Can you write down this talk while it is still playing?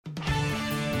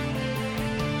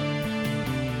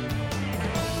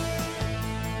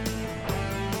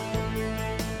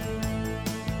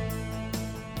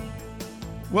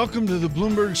Welcome to the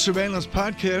Bloomberg Surveillance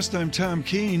Podcast. I'm Tom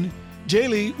Keene.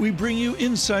 Daily, we bring you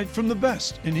insight from the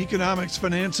best in economics,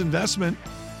 finance, investment,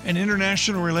 and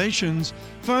international relations.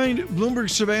 Find Bloomberg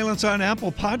Surveillance on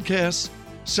Apple Podcasts,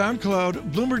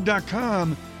 SoundCloud,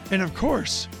 Bloomberg.com, and of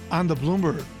course, on the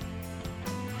Bloomberg.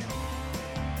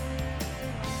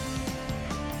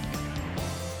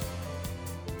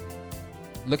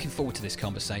 Looking forward to this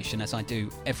conversation, as I do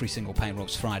every single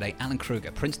Payrolls Friday. Alan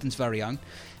Krueger, Princeton's very own,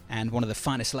 and one of the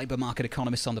finest labour market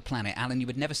economists on the planet. Alan, you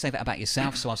would never say that about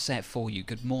yourself, so I'll say it for you.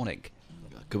 Good morning.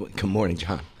 Good morning,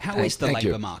 John. How is the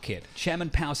labour market? Chairman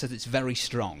Powell says it's very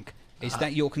strong. Is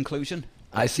that your conclusion?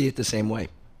 I see it the same way.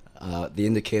 The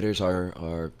indicators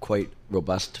are quite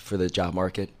robust for the job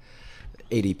market.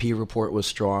 ADP report was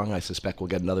strong. I suspect we'll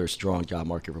get another strong job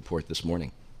market report this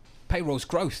morning. Payrolls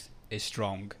growth is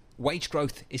strong. Wage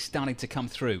growth is starting to come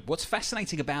through. What's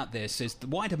fascinating about this is the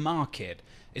wider market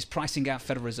is pricing out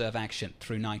Federal Reserve action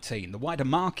through 19. The wider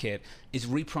market is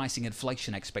repricing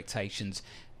inflation expectations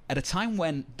at a time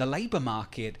when the labour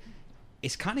market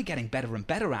is kind of getting better and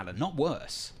better, Alan, not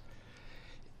worse.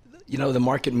 You know, the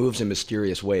market moves in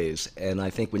mysterious ways, and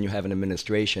I think when you have an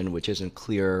administration which isn't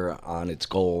clear on its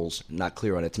goals, not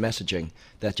clear on its messaging,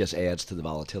 that just adds to the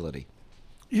volatility.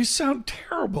 You sound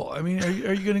terrible. I mean,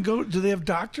 are you going to go? Do they have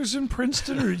doctors in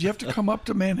Princeton, or do you have to come up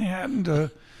to Manhattan to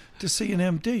see an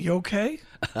MD? You okay?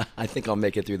 I think I'll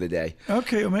make it through the day.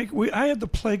 Okay, I had the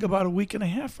plague about a week and a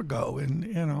half ago,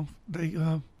 and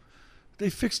they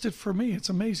fixed it for me. It's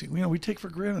amazing. We take for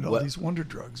granted all these wonder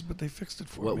drugs, but they fixed it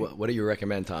for me. What do you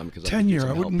recommend, Tom? 10-year.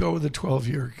 I wouldn't go with the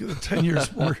 12-year. 10 years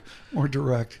more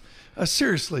direct.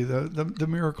 Seriously, the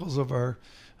miracles of our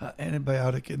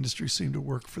antibiotic industry seem to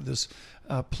work for this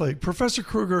plague. Professor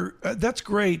Krueger, that's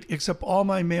great, except all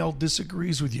my mail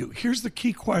disagrees with you. Here's the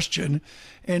key question,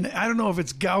 and I don't know if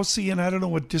it's Gaussian. I don't know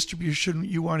what distribution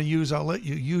you want to use. I'll let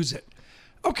you use it.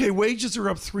 Okay, wages are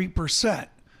up 3%.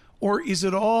 Or is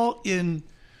it all in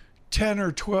 10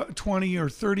 or 20 or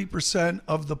 30%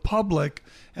 of the public,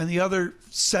 and the other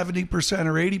 70%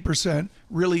 or 80%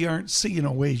 really aren't seeing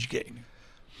a wage gain?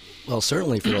 Well,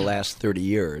 certainly for the last 30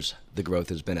 years, the growth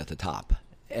has been at the top.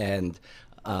 And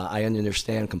I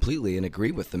understand completely and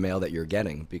agree with the mail that you're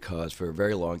getting, because for a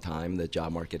very long time, the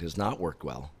job market has not worked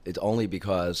well. It's only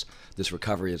because this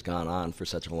recovery has gone on for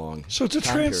such a long time. So to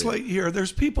translate here,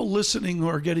 there's people listening who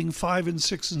are getting 5 and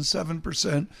 6 and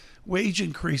 7% wage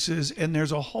increases, and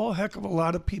there's a whole heck of a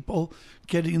lot of people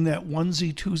getting that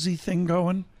onesie, twosie thing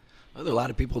going? Well, a lot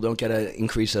of people don't get an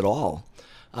increase at all.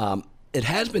 It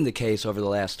has been the case over the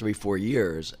last 3-4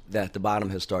 years that the bottom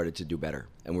has started to do better,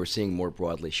 and we're seeing more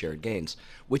broadly shared gains,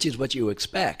 which is what you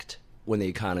expect when the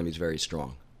economy is very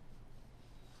strong.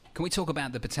 Can we talk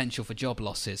about the potential for job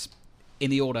losses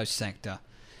in the auto sector?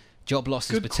 Job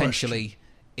losses potentially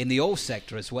in the oil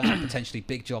sector as well, potentially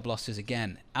big job losses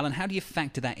again. Alan, how do you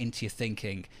factor that into your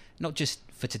thinking, not just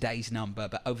for today's number,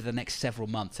 but over the next several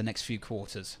months, the next few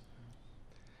quarters?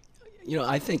 You know,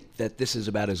 I think that this is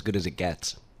about as good as it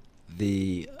gets.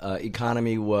 The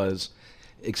economy was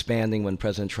expanding when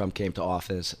President Trump came to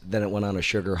office. Then it went on a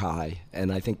sugar high.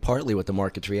 And I think partly what the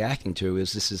market's reacting to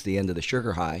is this is the end of the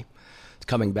sugar high. It's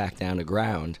coming back down to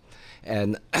ground.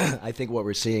 And I think what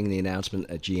we're seeing, the announcement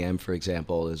at GM, for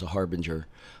example, is a harbinger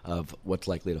of what's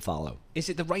likely to follow. Is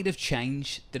it the rate of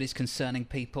change that is concerning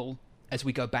people as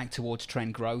we go back towards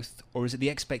trend growth? Or is it the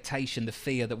expectation, the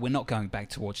fear that we're not going back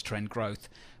towards trend growth,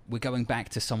 we're going back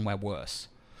to somewhere worse?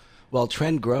 Well,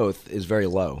 trend growth is very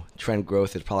low. Trend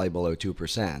growth is probably below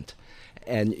 2%.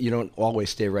 And you don't always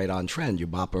stay right on trend. You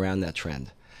bop around that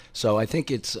trend. So I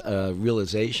think it's a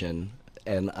realization,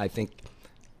 and I think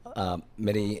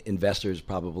many investors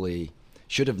probably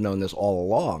should have known this all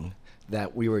along,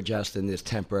 that we were just in this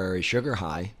temporary sugar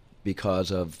high because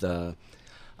of the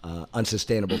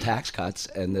unsustainable tax cuts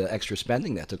and the extra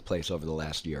spending that took place over the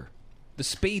last year. The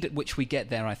speed at which we get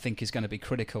there, I think, is going to be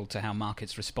critical to how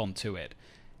markets respond to it.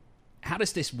 How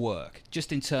does this work,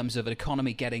 just in terms of an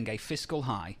economy getting a fiscal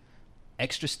high,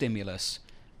 extra stimulus,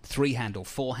 3-handle,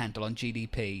 4-handle on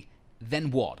GDP,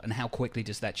 then what, and how quickly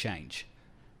does that change?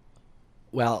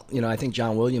 Well, you know, I think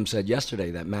John Williams said yesterday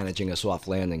that managing a soft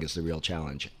landing is the real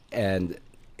challenge. And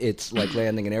it's like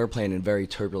landing an airplane in very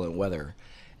turbulent weather.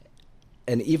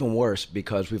 And even worse,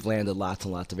 because we've landed lots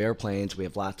and lots of airplanes, we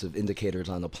have lots of indicators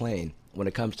on the plane. When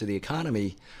it comes to the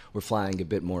economy, we're flying a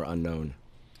bit more unknown.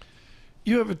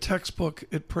 You have a textbook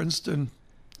at Princeton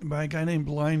by a guy named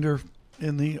Blinder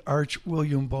in the Arch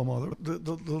William Baumol,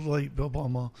 the late Bill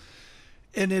Baumol.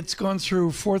 And it's gone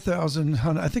through 4,000,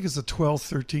 I think it's the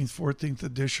 12th, 13th, 14th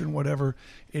edition, whatever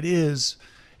it is.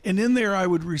 And in there, I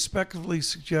would respectively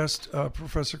suggest,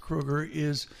 Professor Krueger,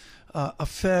 is a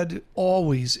Fed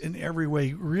always, in every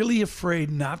way, really afraid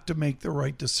not to make the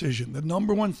right decision. The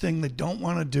number one thing they don't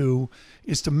want to do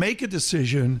is to make a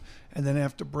decision and then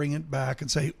have to bring it back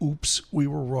and say, oops, we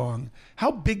were wrong.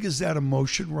 How big is that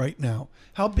emotion right now?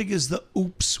 How big is the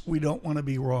oops, we don't want to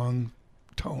be wrong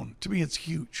tone? To me, it's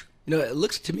huge. You know, it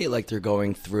looks to me like they're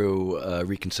going through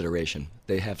reconsideration.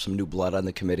 They have some new blood on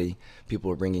the committee.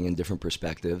 People are bringing in different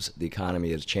perspectives. The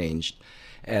economy has changed.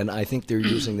 And I think they're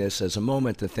using this as a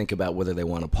moment to think about whether they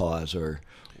want to pause or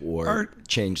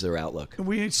change their outlook.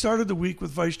 We started the week with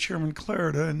Vice Chairman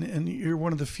Clarida, and you're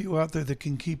one of the few out there that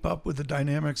can keep up with the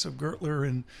dynamics of Gertler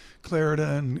and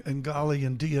Clarida and Gali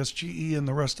and DSGE and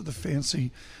the rest of the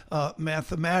fancy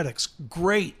mathematics.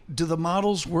 Great. Do the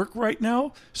models work right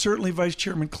now? Certainly Vice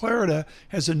Chairman Clarida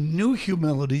has a new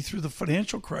humility through the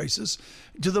financial crisis.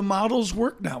 Do the models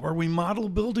work now? Are we model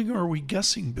building or are we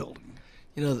guessing building?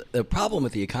 You know, the problem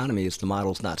with the economy is the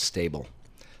model's not stable.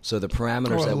 So the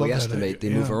parameters that we estimate, they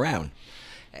move around.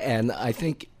 And I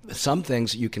think some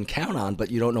things you can count on, but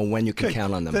you don't know when you can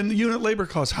count on them. Then the unit labor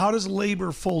cost. How does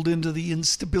labor fold into the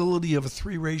instability of a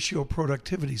 3-ratio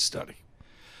productivity study?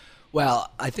 Well,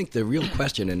 I think the real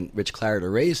question, and Rich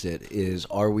Clarida raised it, is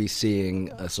are we seeing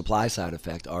a supply side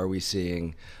effect? Are we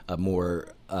seeing a more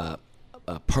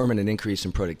permanent increase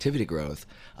in productivity growth?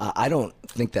 I don't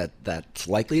think that that's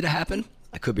likely to happen.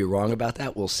 I could be wrong about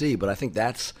that. We'll see. But I think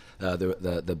that's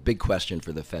the big question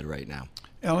for the Fed right now.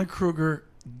 Alan Krueger,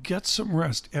 get some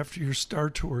rest after your star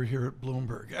tour here at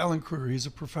Bloomberg. Alan Krueger, he's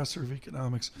a professor of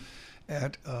economics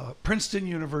at Princeton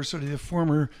University, the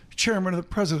former chairman of the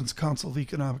President's Council of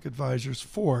Economic Advisors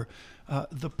for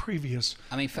the previous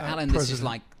I mean, for Alan, president. This is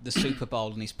like the Super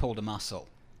Bowl and he's pulled a muscle.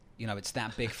 You know, it's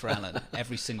that big for Alan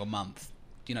every single month.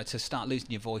 You know, to start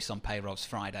losing your voice on payrolls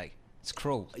Friday. It's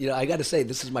cruel. You know, I got to say,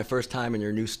 this is my first time in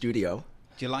your new studio.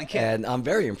 Do you like it? And I'm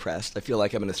very impressed. I feel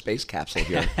like I'm in a space capsule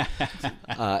here.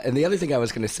 And the other thing I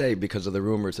was going to say, because of the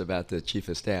rumors about the chief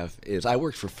of staff, is I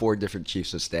worked for 4 different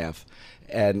chiefs of staff.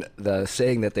 And the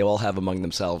saying that they all have among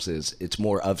themselves is, it's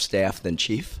more of staff than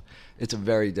chief. It's a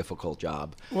very difficult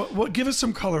job. Well, give us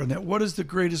some color on that. What is the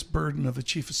greatest burden of a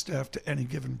chief of staff to any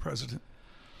given president?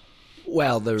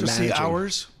 Well, they're just managing. The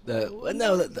hours?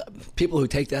 The people who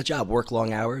take that job work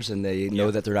long hours, and they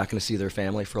know that they're not going to see their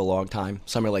family for a long time.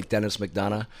 Somebody like Dennis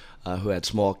McDonough, who had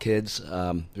small kids,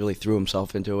 really threw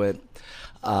himself into it.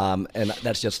 And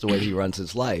that's just the way he runs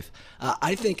his life.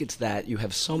 I think it's that you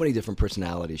have so many different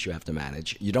personalities you have to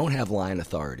manage. You don't have line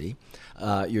authority.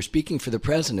 You're speaking for the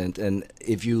president, and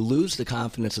if you lose the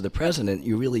confidence of the president,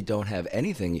 you really don't have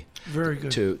anything Very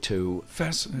good. to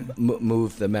Fascinating.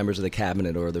 move the members of the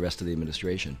cabinet or the rest of the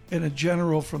administration. And a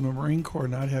general from the Marine Corps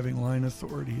not having line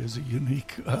authority is a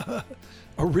unique,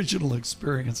 original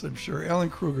experience, I'm sure.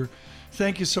 Alan Krueger,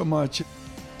 thank you so much.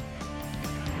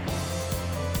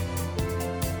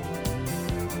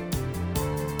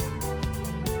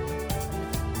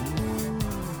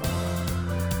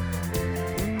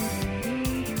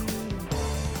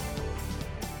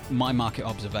 My market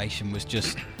observation was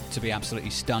just to be absolutely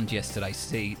stunned yesterday,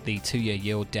 see the 2-year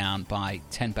yield down by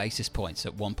 10 basis points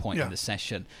at one point in the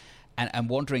session. And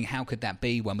wondering how could that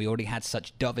be when we already had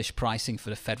such dovish pricing for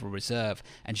the Federal Reserve,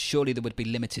 and surely there would be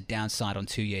limited downside on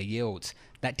 2-year yields.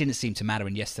 That didn't seem to matter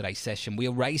in yesterday's session. We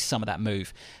erased some of that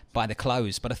move by the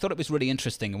close, but I thought it was really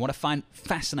interesting. And what I find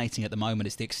fascinating at the moment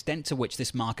is the extent to which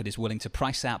this market is willing to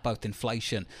price out both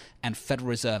inflation and Federal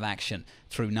Reserve action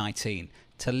through 19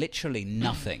 to literally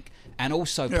nothing, and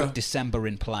also put December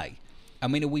in play. I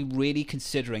mean, are we really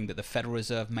considering that the Federal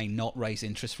Reserve may not raise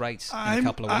interest rates in a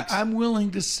couple of weeks? I'm willing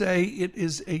to say it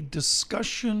is a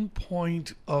discussion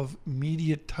point of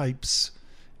media types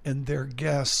and their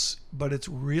guess, but it's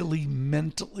really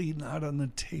mentally not on the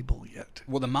table yet.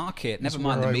 Well, the market, never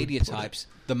mind the media types,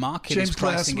 the market is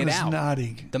pricing it out.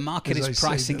 Nodding. The market is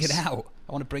pricing it out.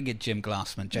 I want to bring in Jim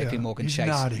Glassman, JPMorgan Chase.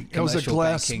 Nodding. It was a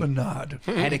Glassman nod.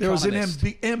 There was an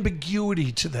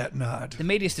ambiguity to that nod. The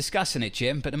media's discussing it,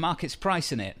 Jim, but the market's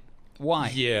pricing it.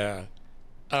 Why? Yeah.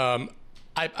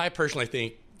 I personally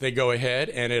think they go ahead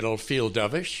and it'll feel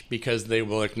dovish because they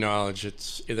will acknowledge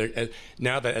it's either,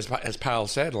 now that, as Powell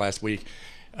said last week,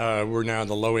 we're now in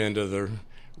the low end of the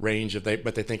range of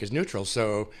what they think is neutral.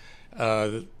 So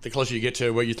the closer you get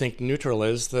to what you think neutral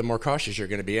is, the more cautious you're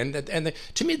going to be. And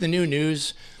to me, the new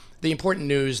news, the important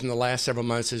news in the last several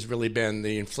months has really been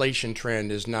the inflation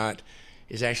trend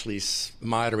is actually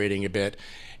moderating a bit.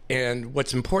 And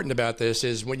what's important about this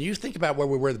is when you think about where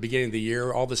we were at the beginning of the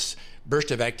year, all this burst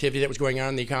of activity that was going on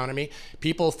in the economy,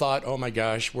 people thought, oh my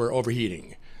gosh, we're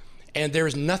overheating. And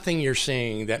there's nothing you're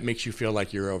seeing that makes you feel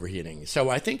like you're overheating. So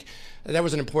I think that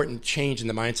was an important change in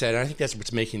the mindset. And I think that's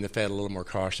what's making the Fed a little more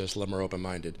cautious, a little more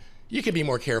open-minded. You can be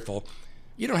more careful.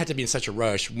 You don't have to be in such a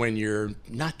rush when you're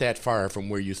not that far from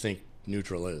where you think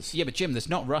neutral is. Yeah, but Jim, there's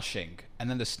not rushing, and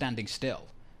then there's standing still.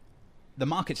 The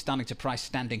market's starting to price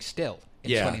standing still in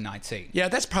 2019. Yeah,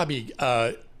 that's probably...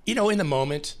 in the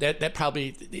moment, that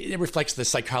probably it reflects the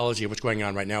psychology of what's going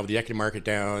on right now with the equity market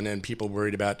down and people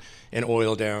worried about an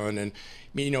oil down. And,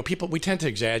 we tend to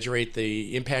exaggerate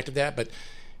the impact of that. But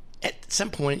at some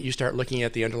point, you start looking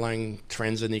at the underlying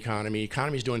trends in the economy.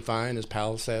 Economy's doing fine, as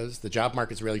Powell says. The job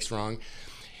market's really strong.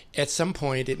 At some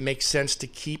point, it makes sense to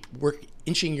keep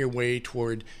inching your way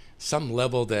toward some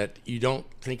level that you don't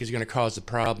think is going to cause a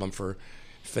problem for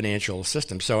financial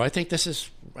system. So I think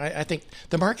I think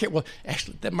the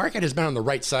market has been on the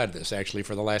right side of this actually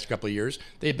for the last couple of years.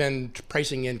 They've been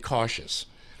pricing in cautious,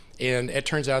 and it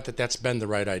turns out that that's been the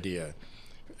right idea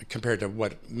compared to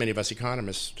what many of us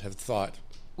economists have thought.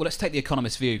 Well, let's take the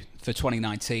Economist view for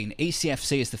 2019.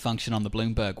 ECFC is the function on the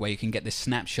Bloomberg where you can get this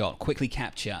snapshot, quickly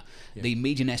capture the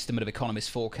median estimate of economist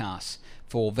forecasts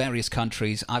for various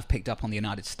countries. I've picked up on the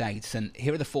United States, and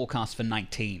here are the forecasts for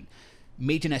 19.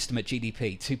 Median estimate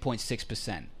GDP,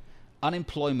 2.6%.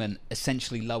 Unemployment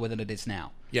essentially lower than it is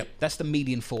now. Yep. That's the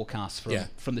median forecast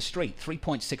from the street.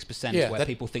 3.6% is where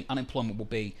people think unemployment will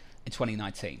be in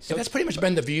 2019. So that's pretty much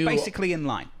been the view. Basically in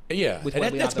line. Yeah, with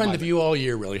that's been the view all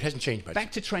year, really. It hasn't changed much.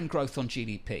 Back to trend growth on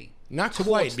GDP. Not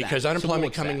quite, because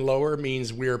unemployment coming lower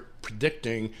means we're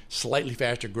predicting slightly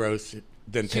faster growth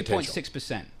than potential.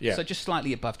 2.6%. Yeah. So just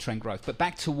slightly above trend growth. But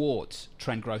back towards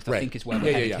trend growth, I think is where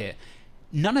we're headed here.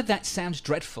 None of that sounds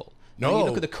dreadful. No. When you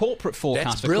look at the corporate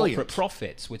forecast for brilliant. corporate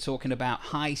profits, we're talking about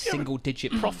high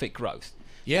single-digit profit growth.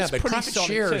 Yeah, That's but profit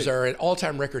shares are at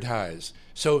all-time record highs.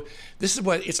 So this is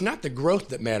it's not the growth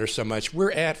that matters so much.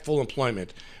 We're at full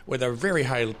employment with a very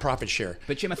high profit share.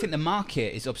 But Jim, I think the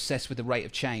market is obsessed with the rate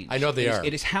of change. I know they are.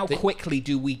 It is how quickly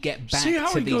do we get back to these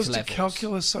levels. See how he goes to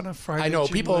calculus on a Friday? I know,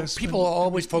 people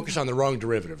always focus on the wrong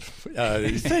derivative.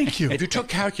 Thank you. If you took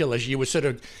calculus, you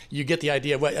would you get the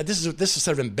idea. Well, this is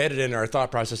sort of embedded in our thought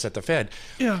process at the Fed.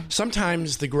 Yeah.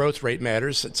 Sometimes the growth rate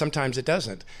matters. Sometimes it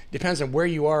doesn't. Depends on where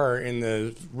you are in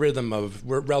the rhythm of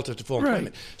relative to full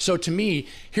employment. So to me,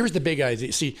 here's the big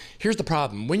idea. See, here's the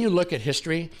problem. When you look at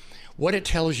history, what it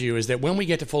tells you is that when we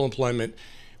get to full employment,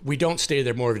 we don't stay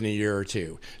there more than a year or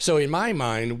two. So in my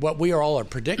mind, what we all are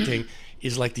predicting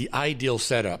is like the ideal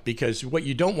setup, because what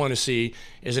you don't want to see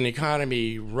is an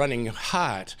economy running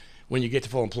hot when you get to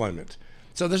full employment.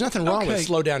 So there's nothing wrong with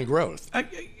slow down growth.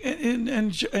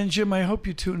 And Jim, I hope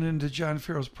you tune into John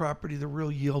Farrell's Property, The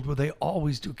Real Yield, where they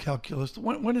always do calculus.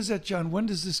 When is that, John? When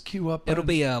does this queue up? It'll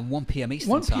be 1 p.m.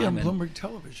 Eastern 1 time. p.m. Bloomberg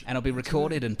Television. And it'll be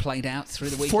recorded and played out through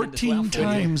the weekend 14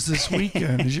 times this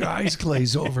weekend as your eyes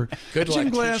glaze over. Good luck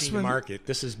Jim teaching Glassman, the market.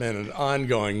 This has been an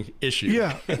ongoing issue.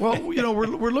 Yeah. Well,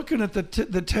 we're looking at the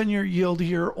 10-year yield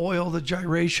here, oil, the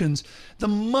gyrations. The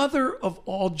mother of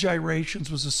all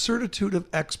gyrations was a certitude of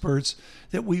experts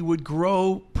that we would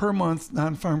grow per month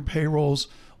non-farm payrolls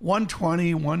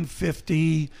 120,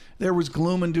 150. There was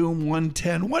gloom and doom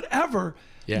 110, whatever.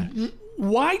 Yeah.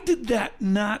 Why did that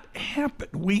not happen?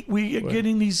 We are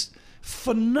getting these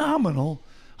phenomenal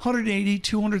 180,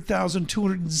 200,000,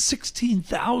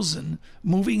 216,000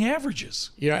 moving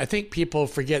averages. I think people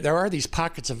forget there are these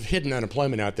pockets of hidden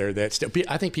unemployment out there that still,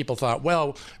 I think people thought,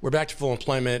 well, we're back to full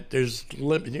employment.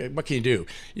 What can you do?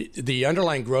 The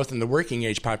underlying growth in the working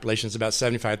age population is about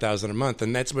 75,000 a month,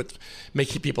 and that's what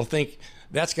makes people think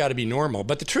that's got to be normal.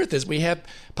 But the truth is we have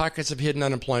pockets of hidden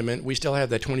unemployment. We still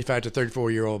have that 25 to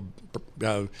 34-year-old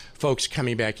folks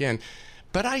coming back in.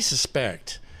 But I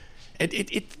suspect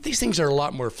these things are a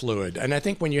lot more fluid. And I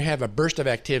think when you have a burst of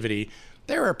activity,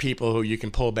 there are people who you can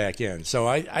pull back in. So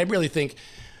I really think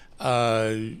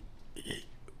we're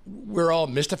all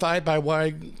mystified by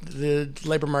why the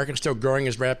labor market is still growing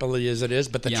as rapidly as it is.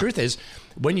 But the truth is,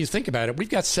 when you think about it, we've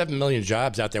got 7 million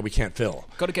jobs out there we can't fill.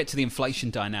 Got to get to the inflation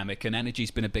dynamic, and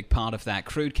energy's been a big part of that.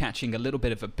 Crude catching a little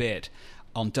bit of a bid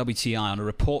on WTI on a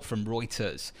report from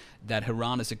Reuters that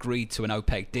Iran has agreed to an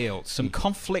OPEC deal. Some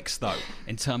conflicts, though,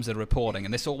 in terms of the reporting,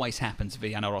 and this always happens,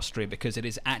 Vienna, Austria, because it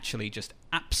is actually just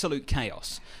absolute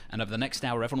chaos. And over the next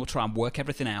hour, everyone will try and work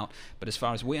everything out. But as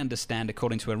far as we understand,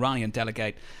 according to Iranian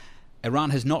delegate,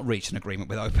 Iran has not reached an agreement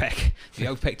with OPEC. The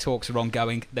OPEC talks are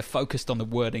ongoing. They're focused on the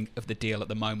wording of the deal at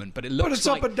the moment. But it looks it's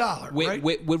like up $1, right?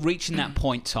 We're reaching that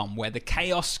point, Tom, where the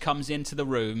chaos comes into the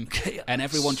room and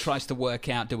everyone tries to work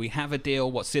out, do we have a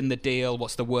deal? What's in the deal?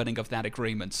 What's the wording of that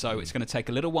agreement? So it's going to take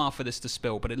a little while for this to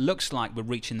spill, but it looks like we're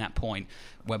reaching that point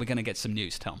where we're going to get some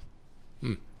news, Tom.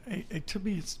 To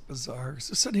me, it's bizarre.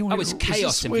 So anyway, it's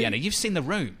chaos in Vienna. You've seen the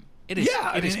room. It is.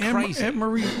 Yeah, it is crazy.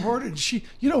 Anne-Marie reported.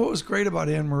 What was great about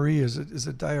Anne-Marie is a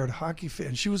diehard hockey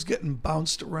fan. She was getting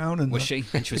bounced around in was she?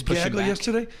 And she was pushing gaggle back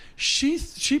yesterday.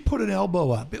 She put an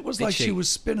elbow up. It was like she was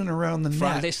spinning around the net. For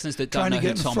our listeners that don't know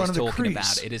who Tom is talking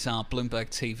about, it is our Bloomberg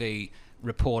TV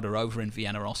reporter over in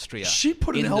Vienna, Austria. She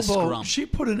put an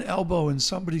elbow in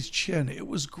somebody's chin. It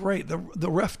was great. The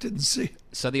ref didn't see it.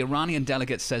 So the Iranian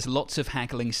delegate says lots of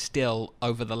haggling still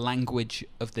over the language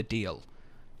of the deal.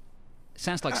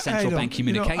 Sounds like central bank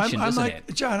communication, doesn't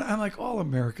it? John, I'm like all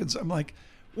Americans. I'm like,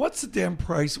 what's the damn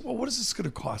price? Well, what is this going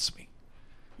to cost me?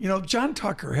 John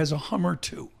Tucker has a Hummer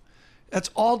too. That's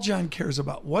all John cares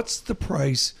about. What's the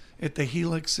price at the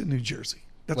Helix in New Jersey?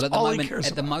 That's all he cares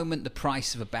about. At the moment, the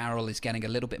price of a barrel is getting a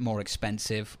little bit more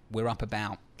expensive. We're up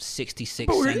about 66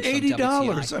 but we're cents at $80. on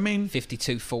WTI. I mean,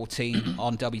 52.14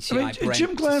 on WTI. Brent,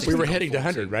 Jim Glassman. We were heading to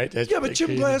 100, right? Yeah, but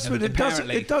Jim Glassman,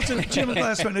 Jim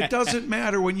Glassman, it doesn't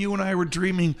matter when you and I were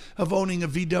dreaming of owning a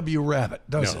VW Rabbit,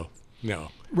 does it? No.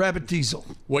 Rabbit diesel.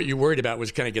 What you worried about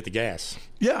was, can I get the gas?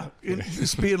 Yeah,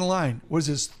 just be in line. Was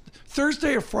this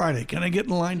Thursday or Friday? Can I get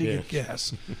in line to get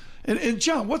gas? And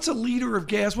John, what's a liter of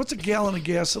gas? What's a gallon of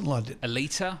gas in London? A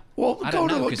litre? Well, go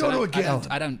to a gallon.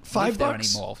 I don't live there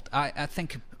anymore. I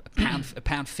think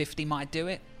 £1.50 might do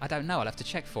it. I don't know. I'll have to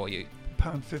check for you.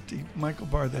 £1.50. Michael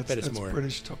Barr, that's more.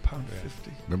 British to £1.50.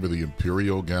 Remember the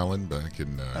Imperial gallon back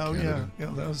in Canada?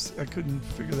 Yeah, that was. I couldn't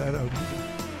figure that out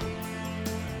either.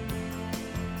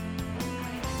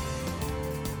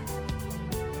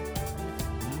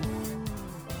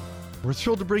 We're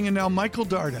thrilled to bring in now Michael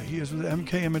Darda. He is with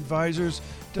MKM Advisors,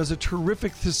 does a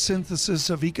terrific synthesis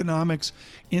of economics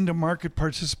into market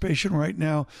participation right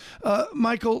now.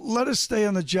 Michael, let us stay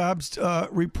on the jobs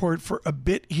report for a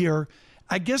bit here.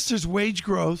 I guess there's wage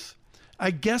growth. I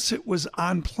guess it was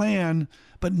on plan,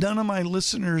 but none of my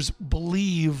listeners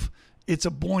believe it's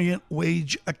a buoyant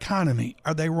wage economy.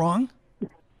 Are they wrong?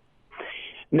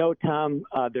 No, Tom,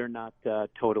 they're not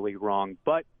totally wrong,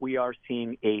 but we are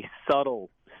seeing a subtle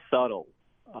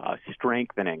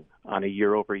strengthening on a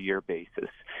year-over-year basis.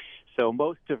 So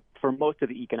for most of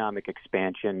the economic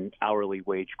expansion, hourly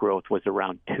wage growth was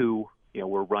around 2.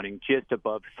 We're running just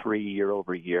above 3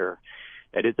 year-over-year.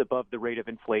 That is above the rate of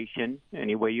inflation,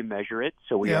 any way you measure it.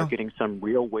 So we are getting some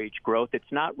real wage growth.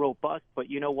 It's not robust, but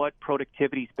you know what?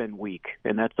 Productivity's been weak,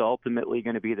 and that's ultimately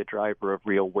going to be the driver of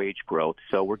real wage growth.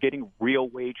 So we're getting real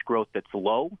wage growth that's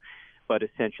low, but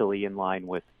essentially in line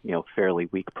with fairly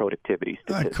weak productivity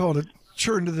statistics. I called it.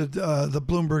 Turn to the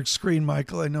Bloomberg screen,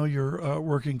 Michael. I know you're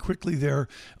working quickly there.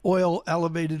 Oil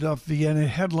elevated off Vienna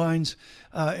headlines,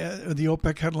 the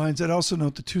OPEC headlines. I'd also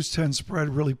note the 2-10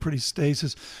 spread really pretty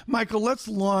stasis. Michael, let's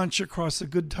launch across the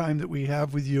good time that we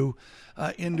have with you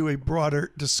into a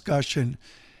broader discussion.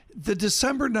 The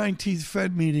December 19th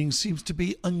Fed meeting seems to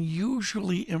be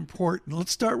unusually important.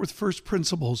 Let's start with first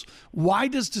principles. Why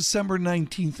does December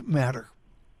 19th matter?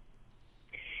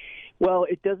 Well,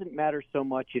 it doesn't matter so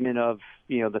much in and of,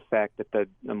 the fact that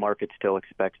the market still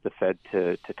expects the Fed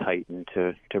to tighten,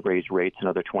 to raise rates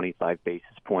another 25 basis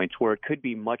points. Where it could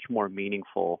be much more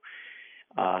meaningful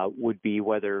would be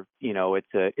whether,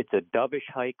 it's a dovish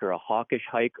hike or a hawkish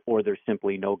hike, or there's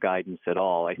simply no guidance at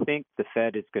all. I think the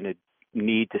Fed is going to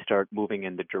need to start moving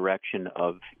in the direction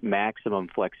of maximum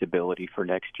flexibility for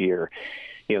next year.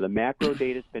 The macro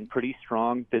data has been pretty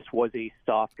strong. This was a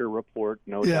softer report,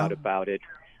 no doubt about it.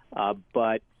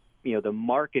 But, the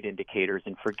market indicators,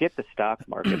 and forget the stock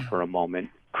market for a moment,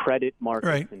 credit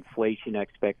markets, inflation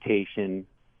expectation,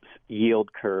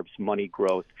 yield curves, money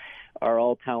growth, are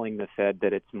all telling the Fed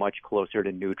that it's much closer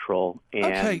to neutral.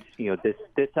 And,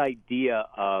 this idea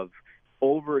of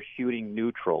overshooting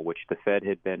neutral, which the Fed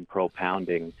had been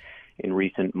propounding in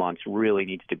recent months, really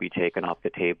needs to be taken off the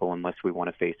table unless we want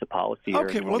to face a policy error.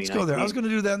 Okay, well, let's go there. I was going to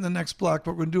do that in the next block,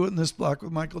 but we're going to do it in this block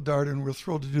with Michael Darda, and we're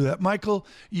thrilled to do that. Michael,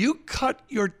 you cut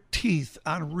your teeth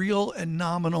on real and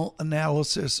nominal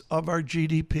analysis of our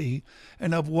GDP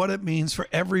and of what it means for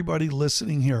everybody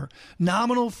listening here.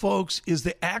 Nominal, folks, is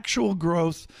the actual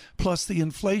growth plus the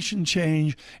inflation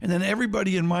change, and then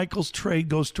everybody in Michael's trade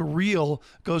goes to real,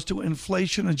 goes to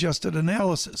inflation-adjusted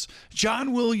analysis.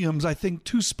 John Williams, I think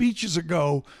 2 speeches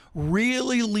ago,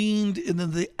 really leaned into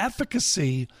the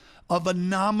efficacy of a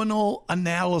nominal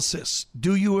analysis.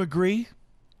 Do you agree?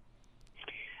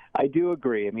 I do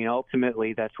agree. I mean,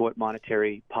 ultimately, that's what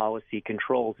monetary policy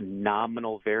controls,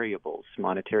 nominal variables.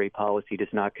 Monetary policy does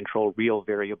not control real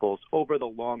variables over the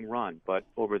long run, but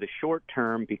over the short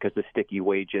term, because of sticky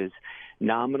wages,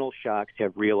 nominal shocks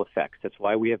have real effects. That's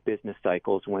why we have business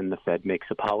cycles when the Fed makes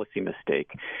a policy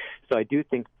mistake. So I do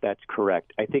think that's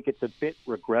correct. I think it's a bit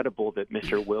regrettable that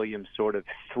Mr. Williams sort of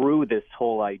threw this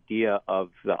whole idea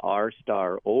of the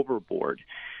R-star overboard.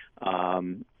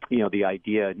 The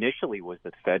idea initially was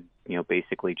that the Fed,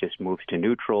 basically just moves to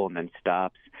neutral and then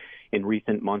stops. In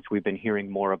recent months, we've been hearing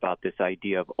more about this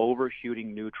idea of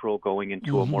overshooting neutral, going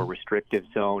into a more restrictive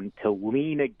zone to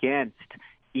lean against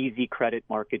easy credit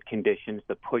market conditions,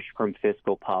 the push from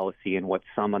fiscal policy, and what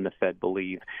some on the Fed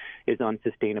believe is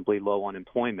unsustainably low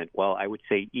unemployment. Well, I would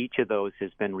say each of those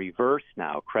has been reversed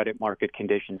now. Credit market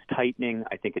conditions tightening.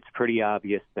 I think it's pretty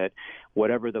obvious that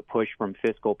whatever the push from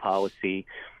fiscal policy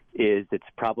is, it's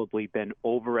probably been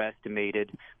overestimated,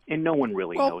 and no one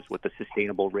really knows what the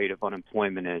sustainable rate of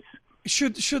unemployment is.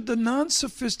 Should the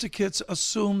non-sophisticates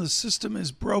assume the system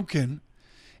is broken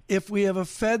if we have a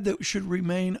Fed that should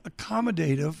remain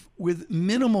accommodative with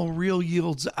minimal real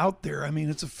yields out there? I mean,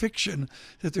 it's a fiction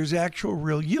that there's actual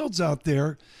real yields out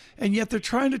there, and yet they're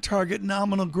trying to target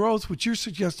nominal growth, which you're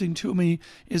suggesting to me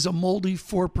is a moldy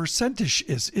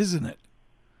 4%-ish, isn't it?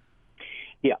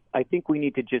 Yeah, I think we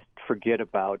need to just forget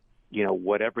about,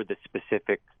 whatever the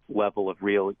specific level of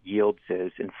real yields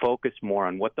is and focus more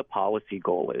on what the policy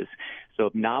goal is. So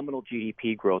if nominal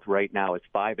GDP growth right now is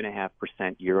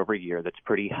 5.5% year over year, that's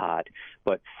pretty hot.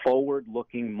 But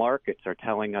forward-looking markets are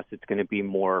telling us it's going to be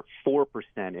more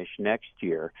 4%-ish next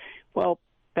year. Well,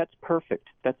 that's perfect.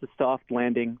 That's a soft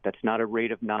landing. That's not a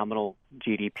rate of nominal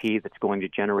GDP that's going to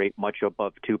generate much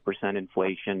above 2%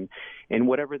 inflation. And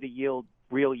whatever the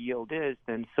real yield is,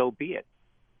 then so be it.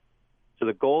 So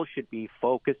the goal should be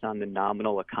focus on the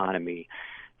nominal economy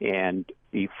and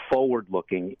be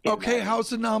forward-looking. Okay, how's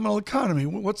the nominal economy?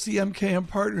 What's the MKM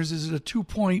Partners? Is it a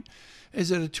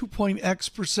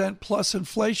 2.x% plus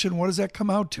inflation? What does that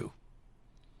come out to?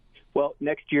 Well,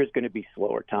 next year is going to be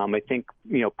slower, Tom. I think,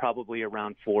 probably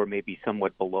around 4, maybe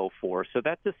somewhat below 4. So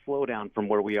that's a slowdown from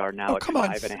where we are now at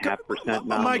 5.5%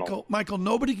 nominal. Michael,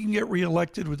 nobody can get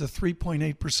reelected with a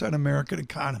 3.8% American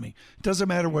economy. It doesn't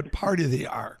matter what party they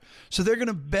are. So they're going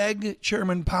to beg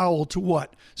Chairman Powell to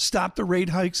what? Stop the rate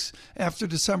hikes after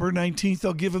December 19th.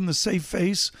 They'll give him the safe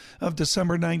face of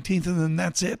December 19th, and then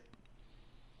that's it?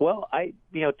 Well,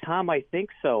 Tom, I think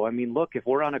so. I mean, look, if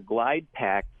we're on a glide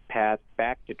path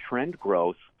back to trend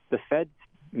growth, the Fed's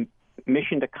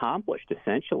mission accomplished,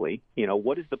 essentially.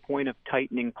 What is the point of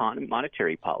tightening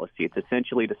monetary policy? It's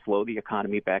essentially to slow the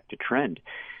economy back to trend.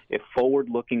 If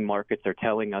forward-looking markets are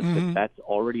telling us that that's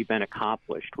already been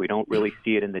accomplished, we don't really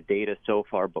see it in the data so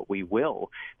far, but we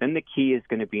will, then the key is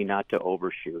going to be not to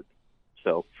overshoot.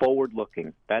 So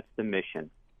forward-looking, that's the mission.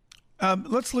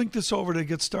 Let's link this over to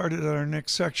get started on our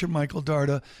next section, Michael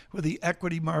Darda, with the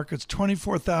equity markets,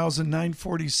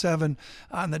 24,947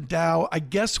 on the Dow. I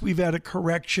guess we've had a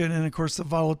correction, and of course the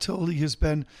volatility has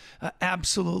been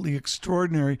absolutely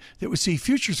extraordinary. That we see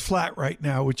futures flat right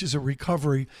now, which is a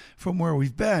recovery from where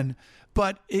we've been.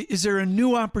 But is there a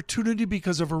new opportunity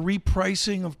because of a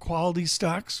repricing of quality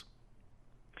stocks?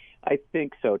 I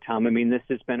think so, Tom. I mean, this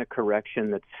has been a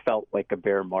correction that's felt like a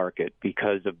bear market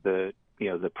because of the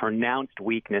pronounced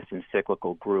weakness in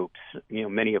cyclical groups,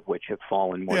 many of which have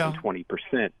fallen more than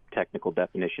 20%, technical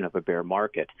definition of a bear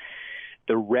market.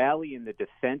 The rally in the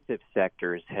defensive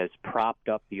sectors has propped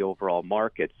up the overall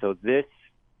market. So this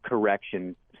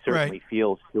correction certainly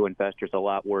feels to investors a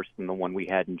lot worse than the one we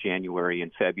had in January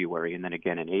and February and then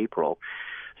again in April.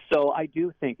 So I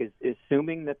do think,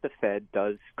 assuming that the Fed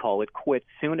does call it quits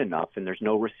soon enough and there's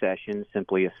no recession,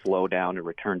 simply a slowdown, a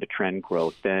return to trend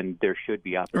growth, then there should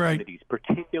be opportunities,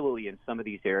 particularly in some of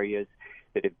these areas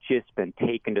that have just been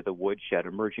taken to the woodshed.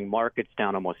 Emerging markets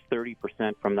down almost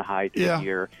 30% from the highs of the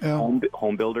year.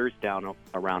 Home builders down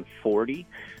around 40%.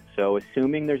 So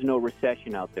assuming there's no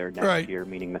recession out there next year,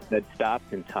 meaning the Fed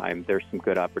stops in time, there's some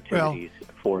good opportunities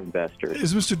for investors.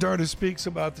 As Mr. Darda speaks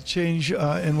about the change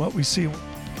in what we see.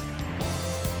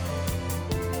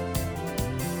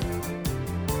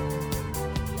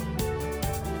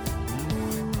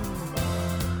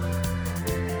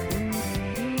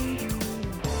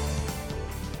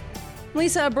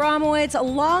 Lisa Abramowitz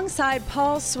alongside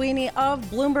Paul Sweeney of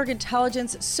Bloomberg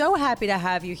Intelligence. So happy to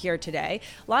have you here today.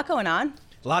 A lot going on.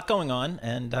 A lot going on,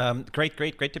 and great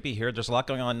to be here. There's a lot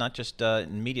going on, not just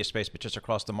in media space, but just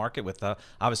across the market with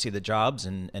obviously the jobs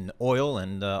and oil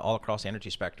and all across the energy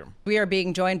spectrum. We are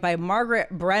being joined by Margaret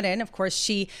Brennan. Of course,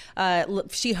 she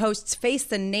hosts Face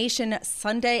the Nation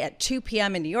Sunday at 2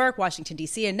 p.m. in New York, Washington,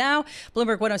 D.C., and now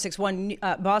Bloomberg 1061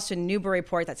 Boston Newbury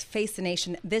Report. That's Face the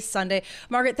Nation this Sunday.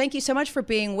 Margaret, thank you so much for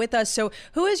being with us. So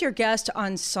who is your guest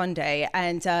on Sunday,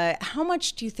 and how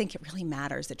much do you think it really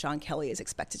matters that John Kelly is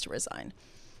expected to resign?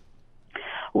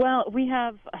 Well, we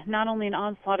have not only an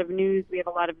onslaught of news, we have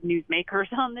a lot of newsmakers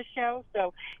on the show.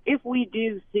 So if we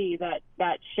do see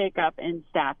that shakeup in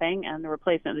staffing and the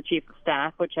replacement of the chief of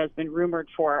staff, which has been rumored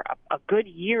for a good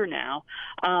year now,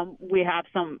 we have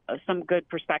some good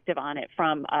perspective on it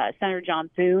from Senator John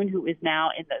Thune, who is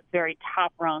now in the very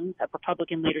top rungs of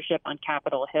Republican leadership on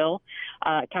Capitol Hill.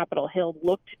 Capitol Hill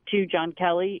looked to John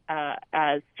Kelly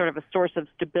as sort of a source of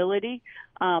stability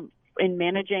in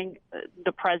managing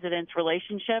the president's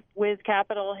relationship with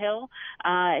Capitol Hill.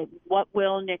 What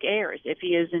will Nick Ayers, if he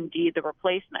is indeed the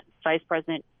replacement vice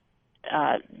president,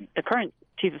 the current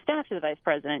chief of staff to the vice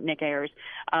president, Nick Ayers,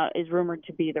 is rumored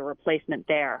to be the replacement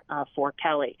there for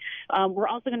Kelly. We're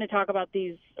also going to talk about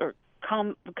these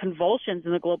convulsions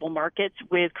in the global markets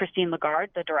with Christine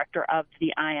Lagarde, the director of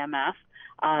the IMF.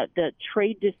 The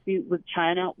trade dispute with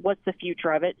China, what's the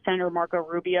future of it? Senator Marco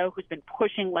Rubio, who's been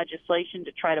pushing legislation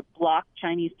to try to block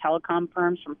Chinese telecom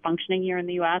firms from functioning here in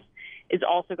the U.S., is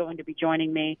also going to be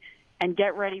joining me. And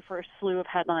get ready for a slew of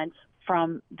headlines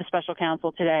from the special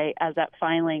counsel today as that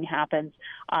filing happens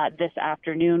this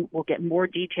afternoon. We'll get more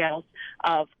details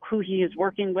of who he is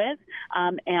working with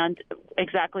and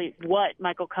exactly what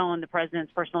Michael Cohen, the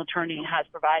president's personal attorney, has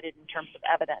provided in terms of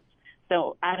evidence.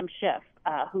 So Adam Schiff,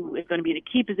 who is going to be the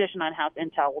key position on House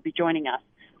Intel, will be joining us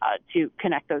to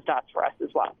connect those dots for us as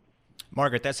well.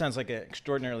 Margaret, that sounds like an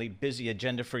extraordinarily busy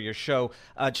agenda for your show.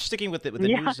 Just sticking with the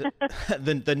news,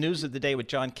 the news of the day with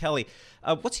John Kelly.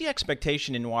 What's the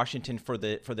expectation in Washington for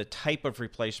the type of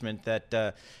replacement that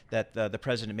the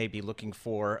president may be looking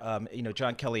for?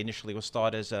 John Kelly initially was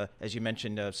thought as you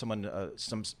mentioned, someone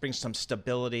brings some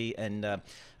stability and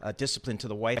discipline to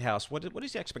the White House. What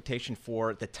is the expectation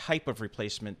for the type of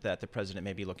replacement that the president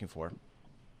may be looking for?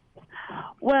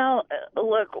 Well,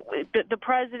 look, the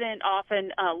president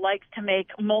often likes to make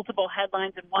multiple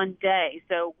headlines in one day.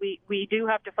 So we do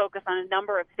have to focus on a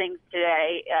number of things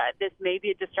today. This may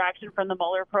be a distraction from the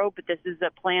Mueller probe, but this is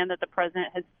a plan that the president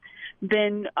has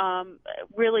been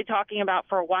really talking about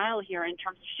for a while here in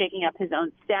terms of shaking up his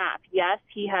own staff. Yes,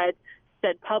 he had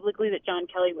said publicly that John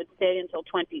Kelly would stay until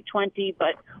 2020,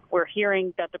 but we're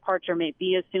hearing that departure may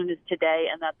be as soon as today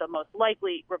and that the most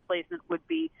likely replacement would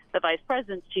be the vice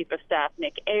president's chief of staff,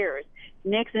 Nick Ayers.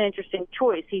 Nick's an interesting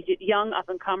choice. He's a young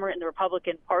up-and-comer in the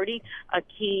Republican Party, a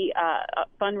key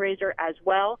fundraiser as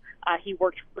well. He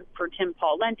worked for Tim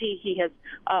Pawlenty. He has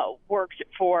worked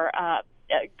for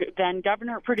then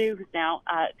Governor Perdue, who's now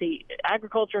the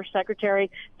Agriculture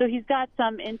Secretary. So he's got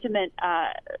some intimate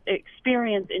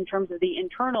experience in terms of the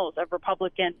internals of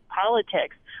Republican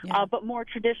politics, but more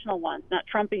traditional ones, not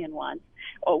Trumpian ones.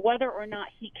 Whether or not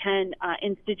he can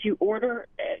institute order,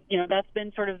 that's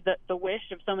been sort of the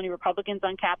wish of so many Republicans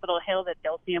on Capitol Hill, that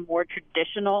they'll see a more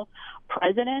traditional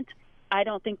president. I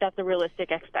don't think that's a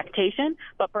realistic expectation,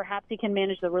 but perhaps he can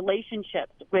manage the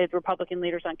relationships with Republican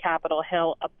leaders on Capitol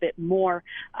Hill a bit more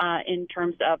in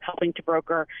terms of helping to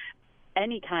broker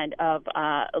any kind of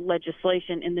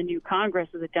legislation in the new Congress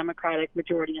with a Democratic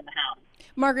majority in the House.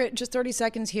 Margaret, just 30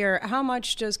 seconds here. How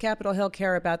much does Capitol Hill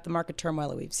care about the market turmoil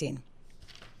that we've seen?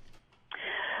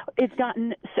 It's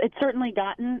certainly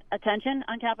gotten attention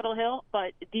on Capitol Hill,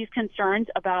 but these concerns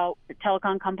about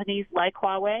telecom companies like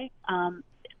Huawei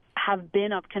have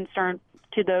been of concern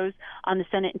to those on the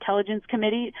Senate Intelligence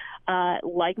Committee,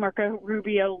 like Marco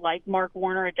Rubio, like Mark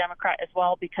Warner, a Democrat as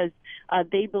well, because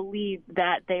they believe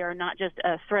that they are not just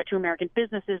a threat to American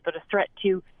businesses, but a threat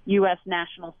to U.S.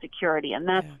 national security. And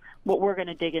that's what we're going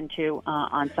to dig into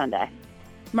on Sunday.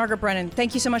 Margaret Brennan,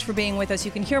 thank you so much for being with us.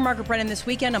 You can hear Margaret Brennan this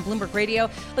weekend on Bloomberg Radio.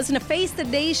 Listen to Face the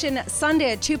Nation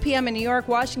Sunday at 2 p.m. in New York,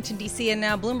 Washington, D.C., and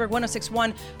now Bloomberg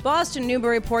 1061 Boston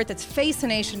Newbury Report. That's Face the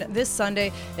Nation this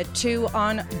Sunday at 2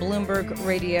 on Bloomberg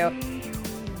Radio.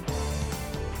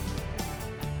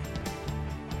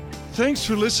 Thanks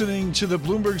for listening to the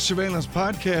Bloomberg Surveillance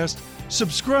Podcast.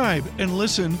 Subscribe and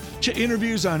listen to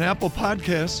interviews on Apple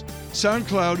Podcasts,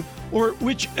 SoundCloud, or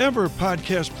whichever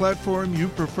podcast platform you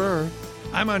prefer.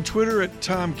 I'm on Twitter at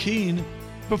Tom Keene.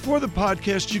 Before the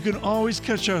podcast, you can always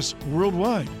catch us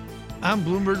worldwide on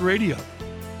Bloomberg Radio.